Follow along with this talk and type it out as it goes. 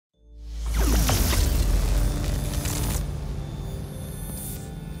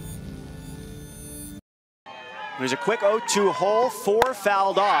There's a quick 0-2 hole, 4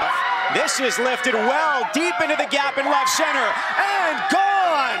 fouled off. This is lifted well deep into the gap in left center and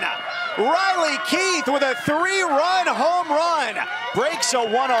gone. Riley Keith with a 3-run home run breaks a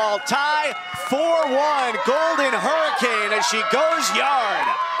 1-all tie. 4-1 Golden Hurricane as she goes yard.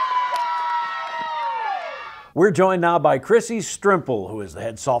 We're joined now by Crissy Strimple, who is the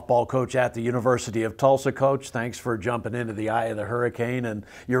head softball coach at the University of Tulsa. Coach, thanks for jumping into the eye of the hurricane, and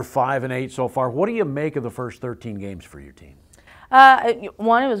you're 5-8 so far. What do you make of the first 13 games for your team?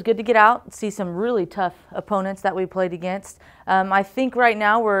 One, it was good to get out and see some really tough opponents that we played against. I think right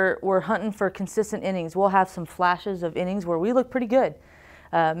now we're hunting for consistent innings. We'll have some flashes of innings where we look pretty good.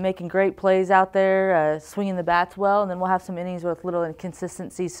 Making great plays out there, swinging the bats well, and then we'll have some innings with little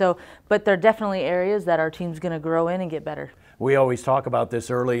inconsistency. But there are definitely areas that our team's going to grow in and get better. We always talk about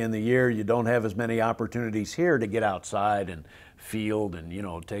this early in the year. You don't have as many opportunities here to get outside and field and, you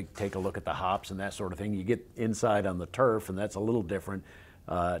know, take a look at the hops and that sort of thing. You get inside on the turf, and that's a little different.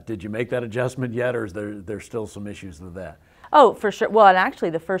 Did you make that adjustment yet, or is there still some issues with that? Oh, for sure. Well, and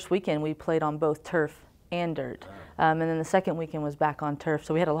actually the first weekend we played on both turf and dirt. And then the second weekend was back on turf.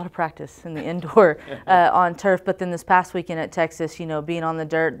 So we had a lot of practice in the indoor on turf. But then this past weekend at Texas, you know, being on the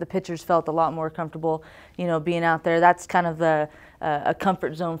dirt, the pitchers felt a lot more comfortable, you know, being out there. That's kind of a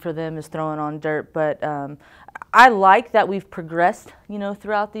comfort zone for them, is throwing on dirt. But I like that we've progressed, you know,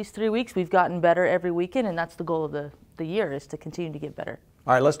 throughout these 3 weeks. We've gotten better every weekend, and that's the goal of the year, is to continue to get better.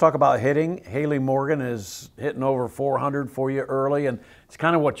 All right, let's talk about hitting. Haley Morgan is hitting over 400 for you early, and it's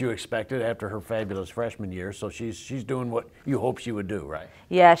kind of what you expected after her fabulous freshman year. So she's doing what you hoped she would do, right?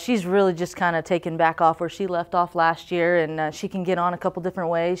 Yeah, she's really just kind of taken back off where she left off last year, and she can get on a couple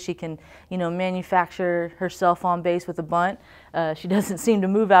different ways. She can, you know, manufacture herself on base with a bunt. She doesn't seem to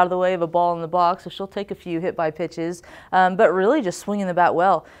move out of the way of a ball in the box, so she'll take a few hit by pitches, but really just swinging the bat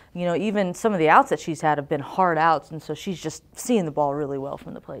well. You know, even some of the outs that she's had have been hard outs, and so she's just seeing the ball really well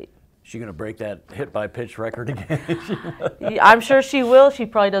from the plate. Is she going to break that hit by pitch record again? I'm sure she will. She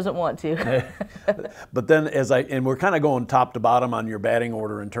probably doesn't want to. But then, and we're kind of going top to bottom on your batting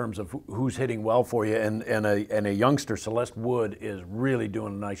order in terms of who's hitting well for you, and a youngster, Celeste Wood, is really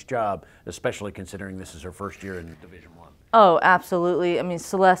doing a nice job, especially considering this is her first year in Division I. Oh, absolutely. I mean,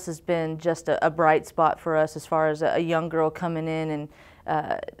 Celeste has been just a bright spot for us as far as a young girl coming in,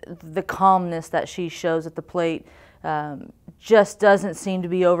 and the calmness that she shows at the plate just doesn't seem to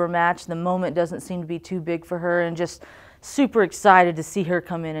be overmatched. The moment doesn't seem to be too big for her, and just super excited to see her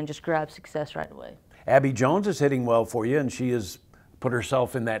come in and just grab success right away. Abby Jones is hitting well for you, and she has put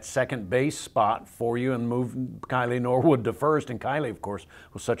herself in that second base spot for you and moved Kylie Norwood to first. And Kylie, of course,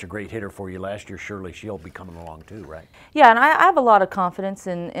 was such a great hitter for you last year. Surely she'll be coming along too, right? Yeah, and I have a lot of confidence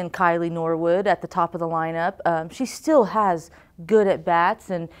in Kylie Norwood at the top of the lineup. She still has good at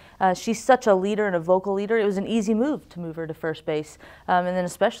bats, and she's such a leader and a vocal leader. It was an easy move to move her to first base, and then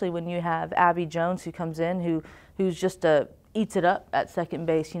especially when you have Abby Jones who comes in, who's just eats it up at second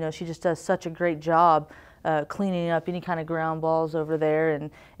base. You know, she just does such a great job cleaning up any kind of ground balls over there,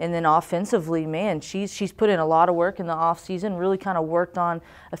 and then offensively, man, she's put in a lot of work in the off season. Really kind of worked on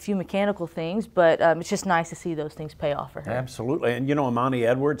a few mechanical things, but it's just nice to see those things pay off for her. Absolutely, and you know, Amani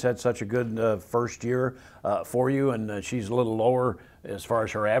Edwards had such a good first year for you, and she's a little lower as far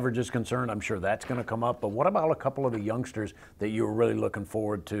as her average is concerned. I'm sure that's going to come up. But what about a couple of the youngsters that you were really looking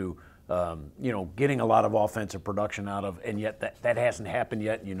forward to? You know, getting a lot of offensive production out of, and yet that hasn't happened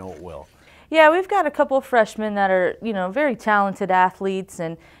yet, and you know it will. Yeah, we've got a couple of freshmen that are, you know, very talented athletes,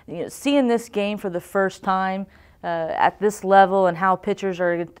 and you know, seeing this game for the first time at this level and how pitchers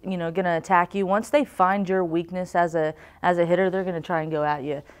are, you know, going to attack you. Once they find your weakness as a hitter, they're going to try and go at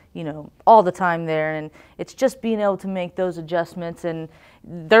you, you know, all the time there. And it's just being able to make those adjustments, and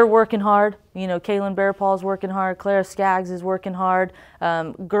they're working hard. You know, Kaylin Bearpaul's working hard. Clara Skaggs is working hard.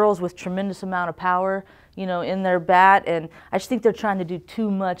 Girls with tremendous amount of power, you know, in their bat, and I just think they're trying to do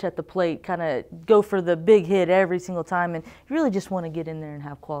too much at the plate, kind of go for the big hit every single time, and you really just want to get in there and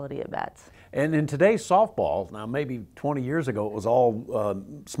have quality at bats. And in today's softball, now maybe 20 years ago it was all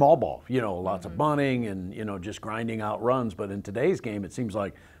small ball, you know, lots of bunting and, you know, just grinding out runs, but in today's game it seems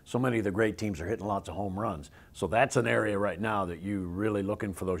like so many of the great teams are hitting lots of home runs. So that's an area right now that you're really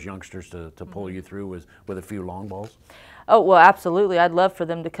looking for those youngsters to pull you through with a few long balls? Oh, well, absolutely. I'd love for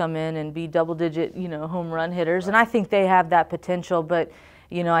them to come in and be double-digit, you know, home run hitters, and I think they have that potential. But,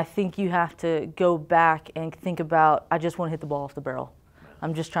 you know, I think you have to go back and think about, I just want to hit the ball off the barrel.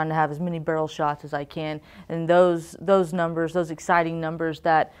 I'm just trying to have as many barrel shots as I can, and those numbers, those exciting numbers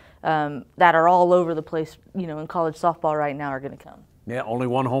that are all over the place, you know, in college softball right now are going to come. Yeah, only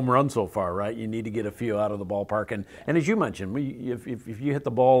one home run so far, right? You need to get a few out of the ballpark, and as you mentioned, if you hit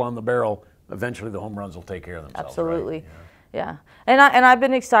the ball on the barrel eventually the home runs will take care of themselves. Absolutely. Right? Yeah. And I've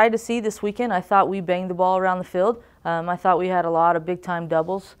been excited to see this weekend. I thought we banged the ball around the field. I thought we had a lot of big time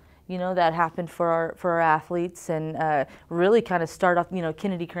doubles, that happened for our athletes, and really kind of start off,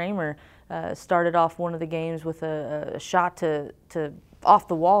 Kennedy Kramer started off one of the games with a shot to off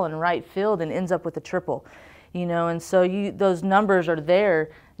the wall in right field and ends up with a triple, and so those numbers are there,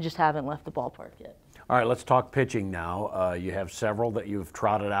 just haven't left the ballpark yet. All right, let's talk pitching now. You have several that you've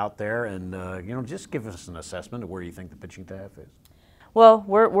trotted out there, and just give us an assessment of where you think the pitching staff is. Well,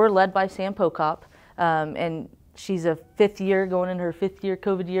 we're led by Sam Pokop, and she's a fifth year, going in her fifth year,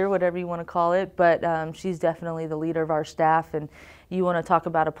 COVID year, whatever you want to call it, but she's definitely the leader of our staff, and you want to talk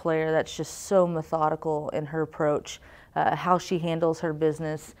about a player that's just so methodical in her approach, how she handles her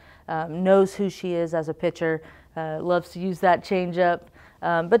business, knows who she is as a pitcher, loves to use that changeup,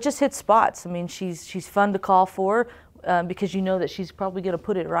 but just hits spots. I mean, she's fun to call for because you know that she's probably going to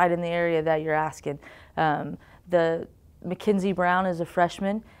put it right in the area that you're asking. The Mackenzie Brown is a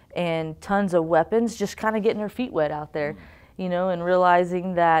freshman, and tons of weapons, just kind of getting her feet wet out there, and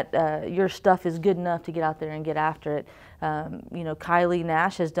realizing that your stuff is good enough to get out there and get after it. Kylie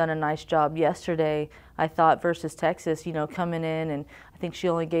Nash has done a nice job yesterday, I thought, versus Texas, coming in, and I think she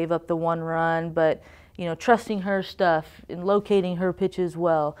only gave up the 1 run, but trusting her stuff and locating her pitches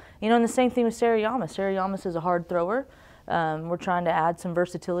well. And the same thing with Sarah Yamas. Sarah Yamas is a hard thrower. We're trying to add some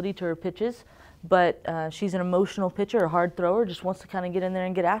versatility to her pitches, but she's an emotional pitcher, a hard thrower, just wants to kind of get in there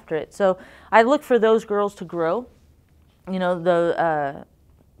and get after it. So I look for those girls to grow.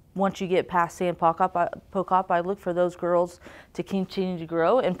 Once you get past Sam Pokop, I look for those girls to continue to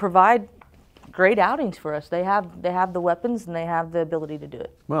grow and provide great outings for us. They have the weapons and they have the ability to do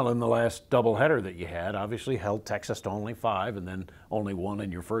it. Well, in the last doubleheader that you had, obviously held Texas to only 5 and then only 1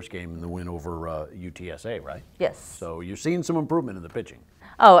 in your first game in the win over UTSA, right? Yes. So you're seeing some improvement in the pitching.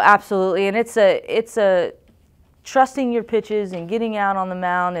 Oh, absolutely, and it's a trusting your pitches and getting out on the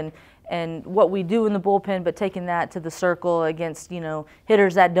mound and what we do in the bullpen, but taking that to the circle against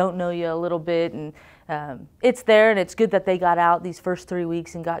hitters that don't know you a little bit, and it's there, and it's good that they got out these first 3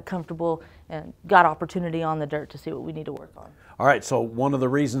 weeks and got comfortable and got opportunity on the dirt to see what we need to work on. All right, so one of the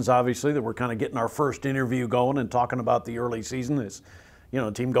reasons, obviously, that we're kind of getting our first interview going and talking about the early season is,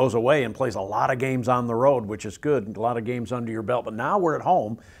 the team goes away and plays a lot of games on the road, which is good, a lot of games under your belt. But now we're at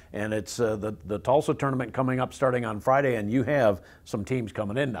home, and it's the Tulsa tournament coming up starting on Friday, and you have some teams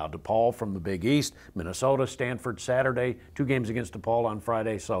coming in now. DePaul from the Big East, Minnesota, Stanford Saturday, 2 games against DePaul on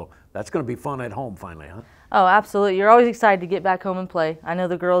Friday. So that's going to be fun at home finally, huh? Oh, absolutely. You're always excited to get back home and play. I know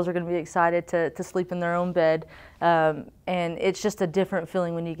the girls are going to be excited to sleep in their own bed. And it's just a different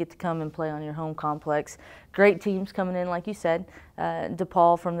feeling when you get to come and play on your home complex. Great teams coming in, like you said.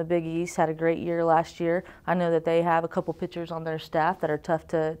 DePaul from the Big East had a great year last year. I know that they have a couple pitchers on their staff that are tough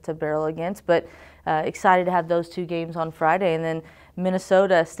to barrel against, but excited to have those 2 games on Friday. And then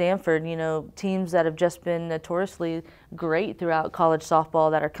Minnesota, Stanford, teams that have just been notoriously great throughout college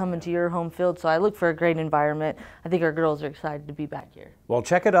softball that are coming to your home field. So I look for a great environment. I think our girls are excited to be back here. Well,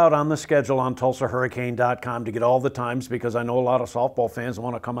 check it out on the schedule on TulsaHurricane.com to get all the times, because I know a lot of softball fans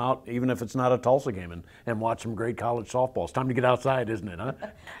want to come out, even if it's not a Tulsa game, and watch some great college softball. It's time to get outside, isn't it, huh?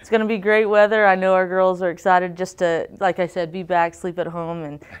 It's going to be great weather. I know our girls are excited just to, like I said, be back, sleep at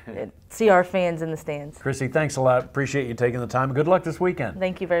home, and see our fans in the stands. Crissy, thanks a lot. Appreciate you taking the time. Good luck this weekend.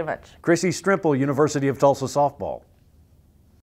 Thank you very much. Crissy Strimple, University of Tulsa softball.